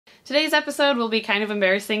Today's episode will be kind of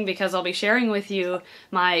embarrassing because I'll be sharing with you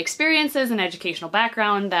my experiences and educational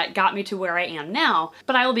background that got me to where I am now,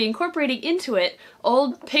 but I will be incorporating into it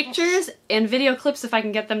old pictures and video clips if I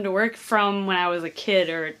can get them to work from when I was a kid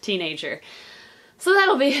or a teenager. So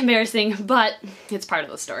that'll be embarrassing, but it's part of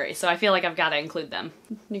the story, so I feel like I've got to include them.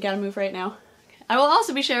 You gotta move right now? I will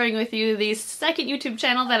also be sharing with you the second YouTube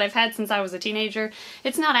channel that I've had since I was a teenager.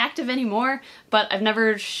 It's not active anymore, but I've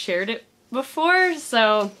never shared it before,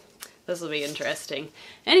 so this will be interesting.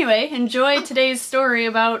 Anyway, enjoy today's story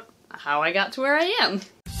about how I got to where I am.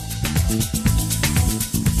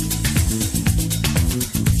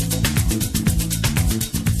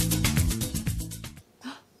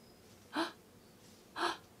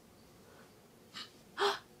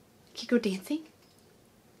 Can you go dancing?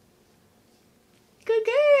 Good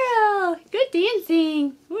girl! Good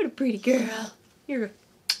dancing! What a pretty girl. You're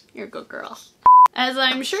a good girl. As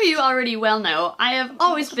I'm sure you already well know, I have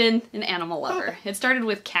always been an animal lover. It started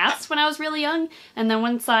with cats when I was really young, and then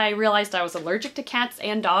once I realized I was allergic to cats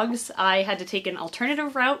and dogs, I had to take an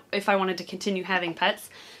alternative route if I wanted to continue having pets.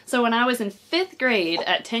 So when I was in 5th grade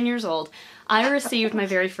at 10 years old, I received my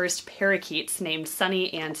very first parakeets named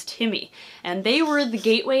Sunny and Timmy, and they were the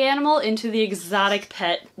gateway animal into the exotic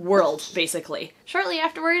pet world, basically. Shortly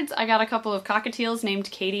afterwards, I got a couple of cockatiels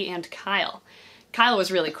named Katie and Kyle. Kyle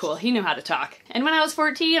was really cool, he knew how to talk. And when I was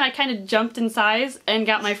 14, I kind of jumped in size and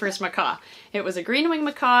got my first macaw. It was a green-winged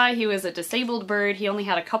macaw, he was a disabled bird, he only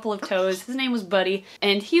had a couple of toes, his name was Buddy,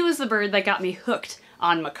 and he was the bird that got me hooked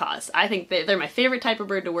on macaws. I think they're my favorite type of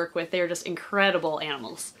bird to work with, they're just incredible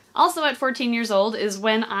animals. Also at 14 years old is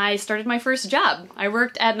when I started my first job. I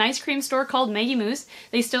worked at an ice cream store called MACAWS.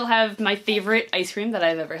 They still have my favorite ice cream that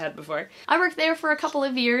I've ever had before. I worked there for a couple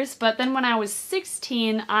of years, but then when I was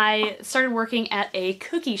 16, I started working at a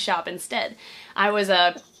cookie shop instead. I was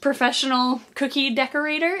a professional cookie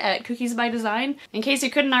decorator at Cookies by Design. In case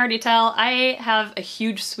you couldn't already tell, I have a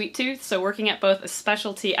huge sweet tooth, so working at both a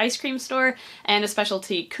specialty ice cream store and a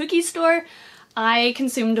specialty cookie store, I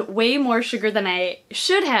consumed way more sugar than I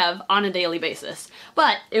should have on a daily basis.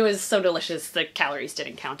 But it was so delicious the calories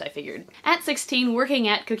didn't count, I figured. At 16, working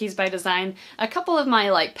at Cookies by Design, a couple of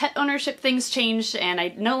my pet ownership things changed and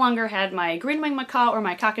I no longer had my green-winged macaw or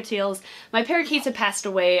my cockatiels. My parakeets had passed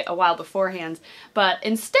away a while beforehand, but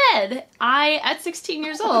instead, at 16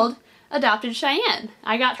 years old, adopted Cheyenne.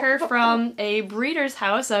 I got her from a breeder's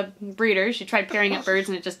house, a breeder. She tried pairing up birds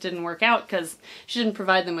and it just didn't work out because she didn't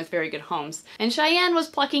provide them with very good homes. And Cheyenne was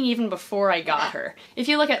plucking even before I got her. If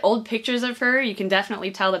you look at old pictures of her, you can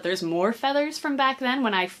definitely tell that there's more feathers from back then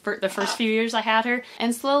when the first few years I had her.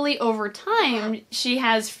 And slowly over time, she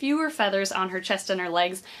has fewer feathers on her chest and her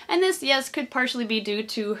legs. And this, yes, could partially be due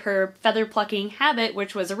to her feather plucking habit,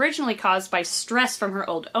 which was originally caused by stress from her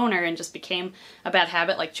old owner and just became a bad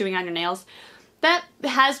habit, like chewing on your nails. That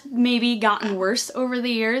has maybe gotten worse over the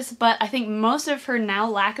years, but I think most of her now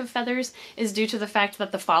lack of feathers is due to the fact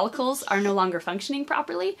that the follicles are no longer functioning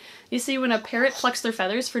properly. You see, when a parrot plucks their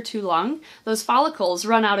feathers for too long, those follicles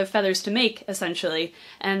run out of feathers to make, essentially,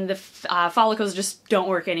 and the follicles just don't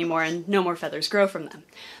work anymore and no more feathers grow from them.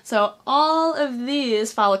 So all of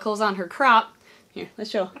these follicles on her crop, here, let's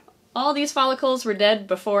show. All these follicles were dead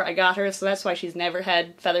before I got her, so that's why she's never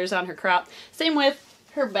had feathers on her crop. Same with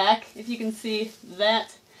her back, if you can see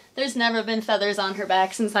that. There's never been feathers on her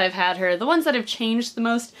back since I've had her. The ones that have changed the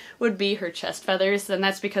most would be her chest feathers, and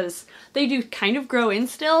that's because they do kind of grow in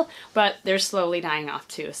still, but they're slowly dying off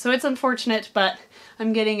too. So it's unfortunate, but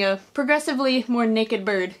I'm getting a progressively more naked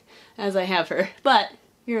bird as I have her. But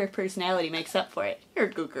your personality makes up for it. You're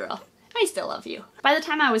a good girl. I still love you. By the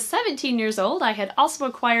time I was 17 years old, I had also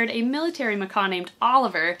acquired a military macaw named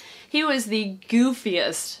Oliver. He was the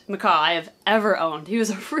goofiest macaw I have ever owned. He was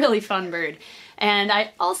a really fun bird. And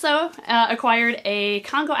I also acquired a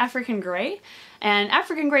Congo African Grey. And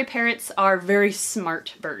African Grey parrots are very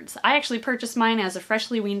smart birds. I actually purchased mine as a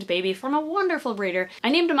freshly weaned baby from a wonderful breeder. I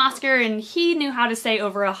named him Oscar and he knew how to say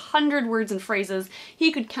over 100 words and phrases.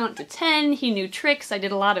 He could count to 10, he knew tricks. I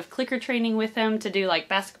did a lot of clicker training with him to do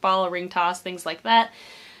basketball, ring toss, things like that.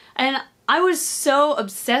 And I was so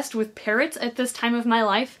obsessed with parrots at this time of my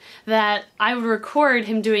life that I would record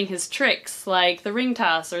him doing his tricks, like the ring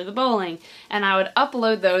toss or the bowling, and I would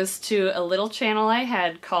upload those to a little channel I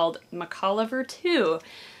had called MACAWS 2,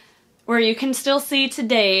 where you can still see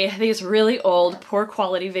today these really old, poor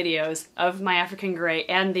quality videos of my African Grey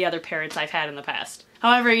and the other parrots I've had in the past.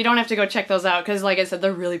 However, you don't have to go check those out because, like I said,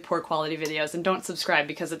 they're really poor quality videos, and don't subscribe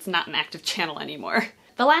because it's not an active channel anymore.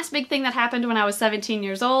 The last big thing that happened when I was 17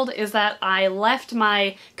 years old is that I left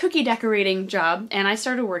my cookie decorating job and I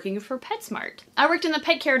started working for PetSmart. I worked in the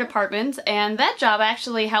pet care department, and that job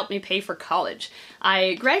actually helped me pay for college.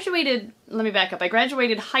 I graduated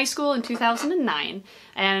high school in 2009,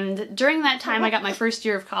 and during that time I got my first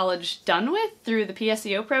year of college done with through the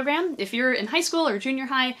PSEO program. If you're in high school or junior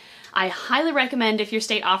high, I highly recommend, if your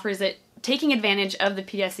state offers it, taking advantage of the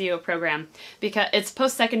PSEO program, because it's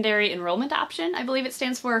post-secondary enrollment option, I believe it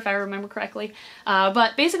stands for, if I remember correctly.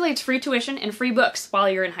 But basically it's free tuition and free books while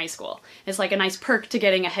you're in high school. It's like a nice perk to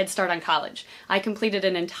getting a head start on college. I completed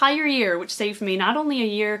an entire year, which saved me not only a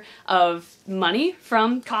year of money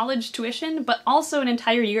from college tuition, but also an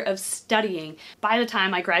entire year of studying by the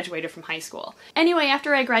time I graduated from high school. Anyway,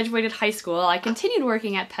 after I graduated high school, I continued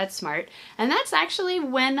working at PetSmart, and that's actually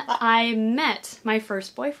when I met my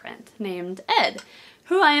first boyfriend, named Ed,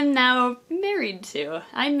 who I am now married to.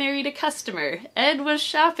 I married a customer. Ed was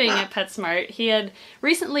shopping at PetSmart. He had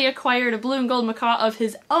recently acquired a blue and gold macaw of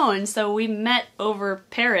his own, so we met over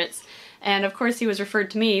parrots. And of course he was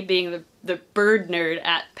referred to me, being the bird nerd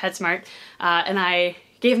at PetSmart, and I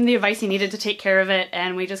gave him the advice he needed to take care of it,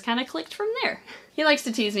 and we just kind of clicked from there. He likes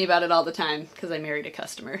to tease me about it all the time, because I married a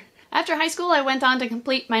customer. After high school, I went on to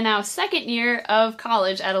complete my now second year of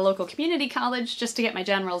college at a local community college just to get my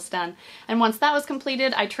generals done. And once that was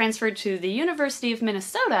completed, I transferred to the University of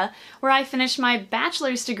Minnesota, where I finished my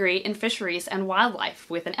bachelor's degree in fisheries and wildlife,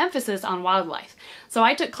 with an emphasis on wildlife. So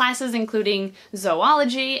I took classes including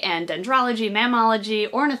zoology and dendrology, mammalogy,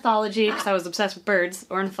 ornithology, because I was obsessed with birds.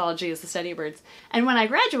 Ornithology is the study of birds. And when I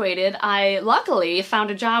graduated, I luckily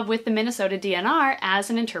found a job with the Minnesota DNR as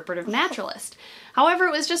an interpretive naturalist. However,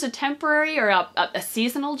 it was just a temporary or a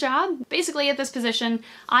seasonal job. Basically, at this position,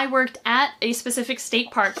 I worked at a specific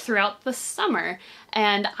state park throughout the summer,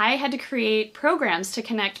 and I had to create programs to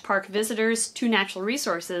connect park visitors to natural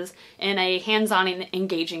resources in a hands-on and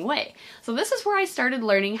engaging way. So this is where I started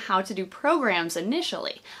learning how to do programs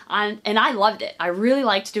initially, and I loved it. I really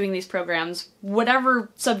liked doing these programs, whatever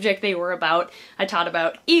subject they were about. I taught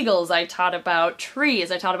about eagles, I taught about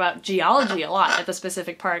trees, I taught about geology a lot at the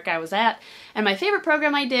specific park I was at, and my favorite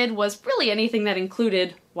program I did was really anything that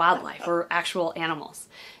included wildlife or actual animals.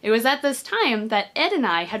 It was at this time that Ed and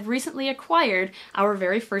I had recently acquired our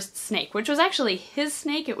very first snake, which was actually his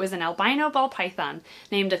snake. It was an albino ball python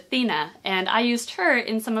named Athena, and I used her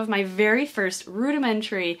in some of my very first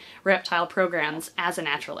rudimentary reptile programs as a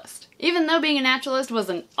naturalist. Even though being a naturalist was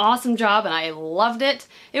an awesome job and I loved it,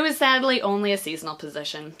 it was sadly only a seasonal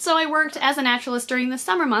position. So I worked as a naturalist during the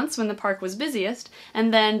summer months when the park was busiest,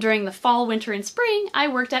 and then during the fall, winter, and spring, I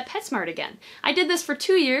worked at PetSmart again. I did this for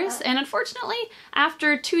 2 years, and unfortunately,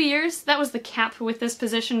 after 2 years, that was the cap with this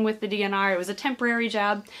position with the DNR. It was a temporary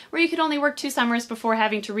job where you could only work 2 summers before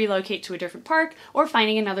having to relocate to a different park or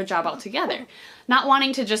finding another job altogether. Not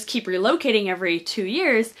wanting to just keep relocating every 2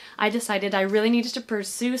 years, I decided I really needed to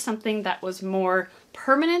pursue something that was more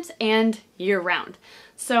permanent and year-round.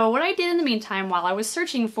 So what I did in the meantime while I was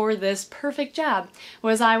searching for this perfect job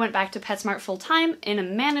was I went back to PetSmart full-time in a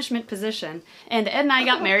management position, and Ed and I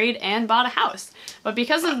got married and bought a house. But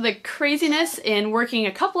because of the craziness in working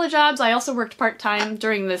a couple of jobs, I also worked part-time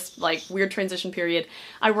during this weird transition period.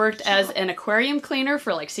 I worked as an aquarium cleaner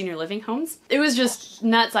for senior living homes. It was just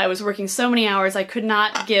nuts. I was working so many hours I could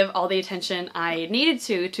not give all the attention I needed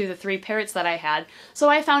to the 3 parrots that I had. So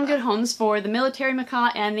I found good homes for the military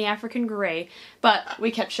macaw and the African gray, but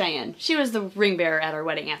we kept Cheyenne. She was the ring bearer at our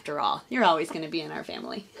wedding after all. You're always going to be in our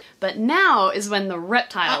family. But now is when the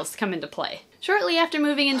reptiles come into play. Shortly after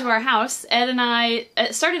moving into our house, Ed and I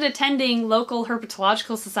started attending local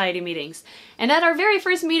herpetological society meetings. And at our very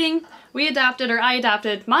first meeting, I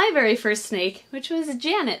adopted my very first snake, which was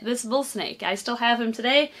Janet, this bull snake. I still have him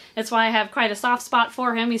today. That's why I have quite a soft spot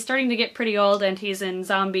for him. He's starting to get pretty old and he's in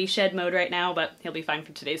zombie shed mode right now, but he'll be fine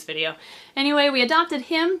for today's video. Anyway, we adopted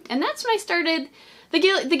him, and that's when I started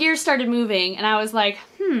the gears started moving, and I was like,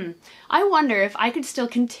 I wonder if I could still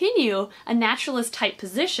continue a naturalist type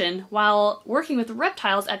position while working with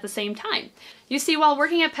reptiles at the same time. You see, while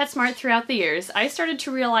working at PetSmart throughout the years, I started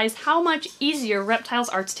to realize how much easier reptiles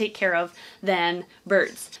are to take care of than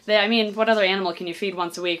birds. I mean, what other animal can you feed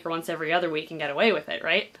once a week or once every other week and get away with it,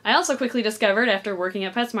 right? I also quickly discovered after working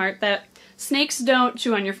at PetSmart that snakes don't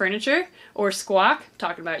chew on your furniture, or squawk,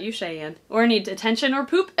 talking about you, Cheyenne, or need attention or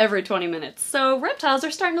poop every 20 minutes. So reptiles are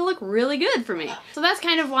starting to look really good for me. So that's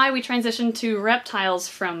kind of why we transitioned to reptiles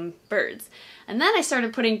from birds. And then I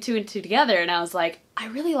started putting two and two together, and I was like, I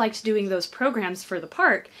really liked doing those programs for the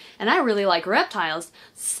park, and I really like reptiles,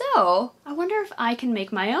 so I wonder if I can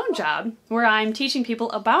make my own job where I'm teaching people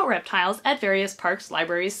about reptiles at various parks,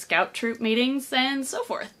 libraries, scout troop meetings, and so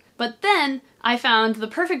forth. But then I found the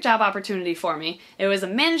perfect job opportunity for me. It was a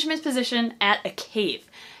management position at a cave.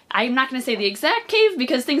 I'm not going to say the exact cave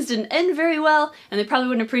because things didn't end very well, and they probably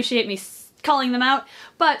wouldn't appreciate me calling them out,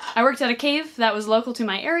 but I worked at a cave that was local to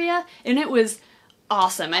my area, and it was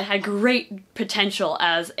awesome. It had great potential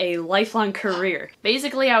as a lifelong career.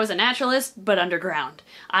 Basically, I was a naturalist, but underground.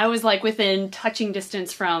 I was like within touching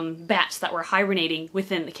distance from bats that were hibernating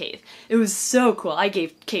within the cave. It was so cool. I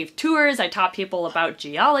gave cave tours, I taught people about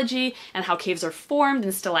geology and how caves are formed,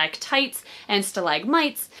 and stalactites and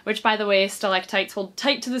stalagmites, which, by the way, stalactites hold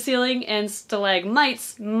tight to the ceiling and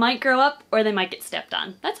stalagmites might grow up or they might get stepped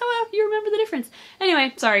on. That's how you remember the difference.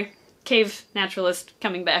 Anyway, sorry, cave naturalist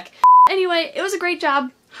coming back. Anyway, it was a great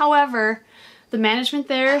job. However, the management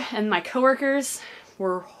there and my coworkers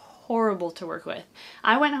were horrible to work with.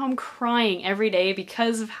 I went home crying every day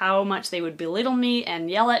because of how much they would belittle me and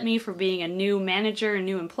yell at me for being a new manager, a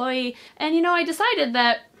new employee. And you know, I decided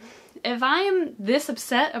that if I am this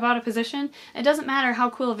upset about a position, it doesn't matter how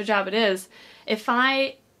cool of a job it is. If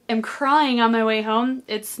I am crying on my way home,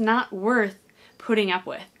 it's not worth putting up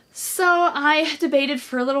with. So I debated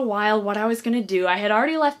for a little while what I was going to do. I had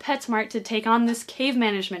already left PetSmart to take on this cave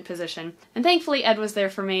management position, and thankfully Ed was there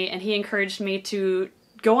for me, and he encouraged me to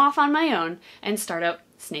go off on my own and start up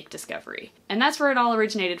snake discovery. And that's where it all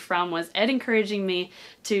originated from, was Ed encouraging me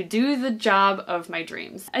to do the job of my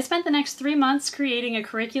dreams. I spent the next 3 months creating a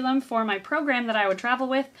curriculum for my program that I would travel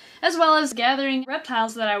with, as well as gathering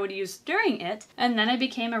reptiles that I would use during it, and then I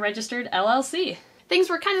became a registered LLC. Things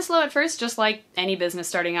were kind of slow at first, just like any business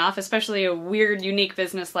starting off, especially a weird, unique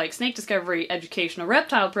business like snake discovery educational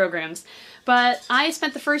reptile programs. But I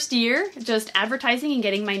spent the first year just advertising and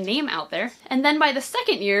getting my name out there. And then by the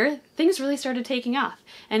second year, things really started taking off.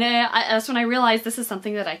 And that's when I realized this is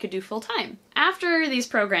something that I could do full time. After these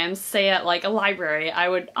programs, say at like a library, I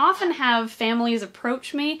would often have families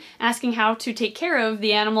approach me asking how to take care of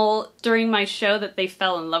the animal during my show that they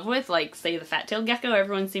fell in love with, like say the fat-tailed gecko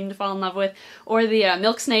everyone seemed to fall in love with, or the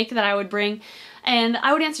milk snake that I would bring. And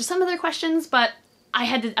I would answer some of their questions, but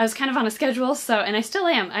I was kind of on a schedule, and I still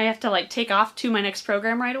am. I have to like take off to my next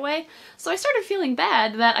program right away. So I started feeling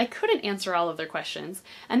bad that I couldn't answer all of their questions.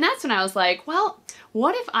 And that's when I was like, well,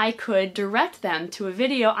 what if I could direct them to a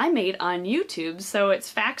video I made on YouTube, so it's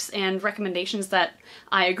facts and recommendations that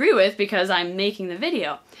I agree with because I'm making the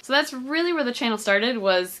video. So that's really where the channel started,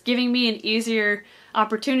 was giving me an easier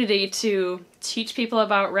opportunity to teach people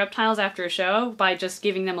about reptiles after a show by just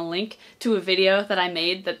giving them a link to a video that I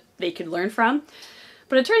made that they could learn from.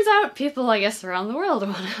 But it turns out people, I guess, around the world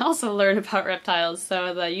want to also learn about reptiles,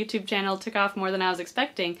 so the YouTube channel took off more than I was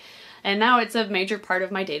expecting. And now it's a major part of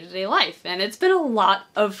my day-to-day life, and it's been a lot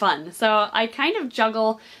of fun. So I kind of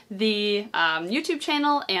juggle the YouTube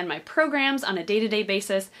channel and my programs on a day-to-day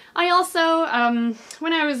basis. I also,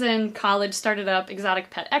 when I was in college, started up exotic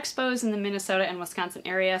pet expos in the Minnesota and Wisconsin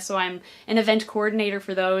area, so I'm an event coordinator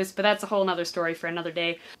for those, but that's a whole nother story for another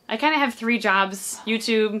day. I kind of have 3 jobs: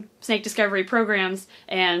 YouTube, snake discovery programs,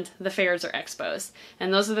 and the fairs or expos.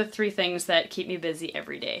 And those are the 3 things that keep me busy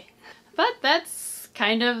every day. But that's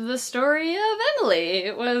kind of the story of Emily.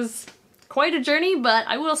 It was quite a journey, but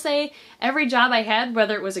I will say every job I had,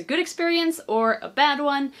 whether it was a good experience or a bad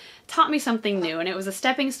one, taught me something new, and it was a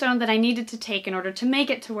stepping stone that I needed to take in order to make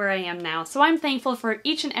it to where I am now. So I'm thankful for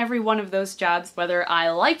each and every one of those jobs, whether I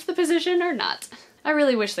liked the position or not. I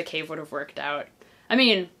really wish the cave would have worked out. I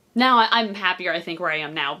mean, now I'm happier, I think, where I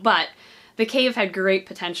am now, but the cave had great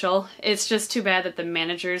potential. It's just too bad that the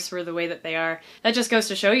managers were the way that they are. That just goes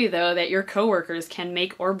to show you, though, that your coworkers can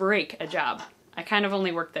make or break a job. I kind of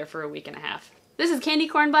only worked there for a week and a half. This is Candy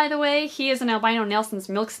Corn, by the way. He is an albino Nelson's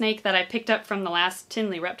milk snake that I picked up from the last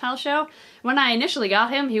Tinley Reptile Show. When I initially got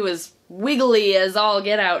him, he was wiggly as all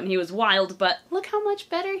get out and he was wild, but look how much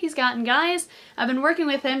better he's gotten, guys. I've been working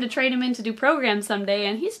with him to trade him in to do programs someday,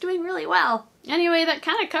 and he's doing really well. Anyway, that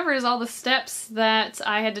kind of covers all the steps that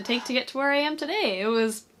I had to take to get to where I am today. It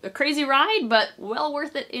was a crazy ride, but well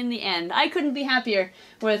worth it in the end. I couldn't be happier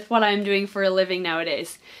with what I'm doing for a living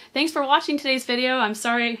nowadays. Thanks for watching today's video. I'm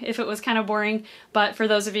sorry if it was kind of boring, but for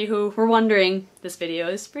those of you who were wondering, this video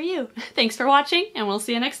is for you. Thanks for watching, and we'll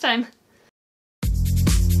see you next time.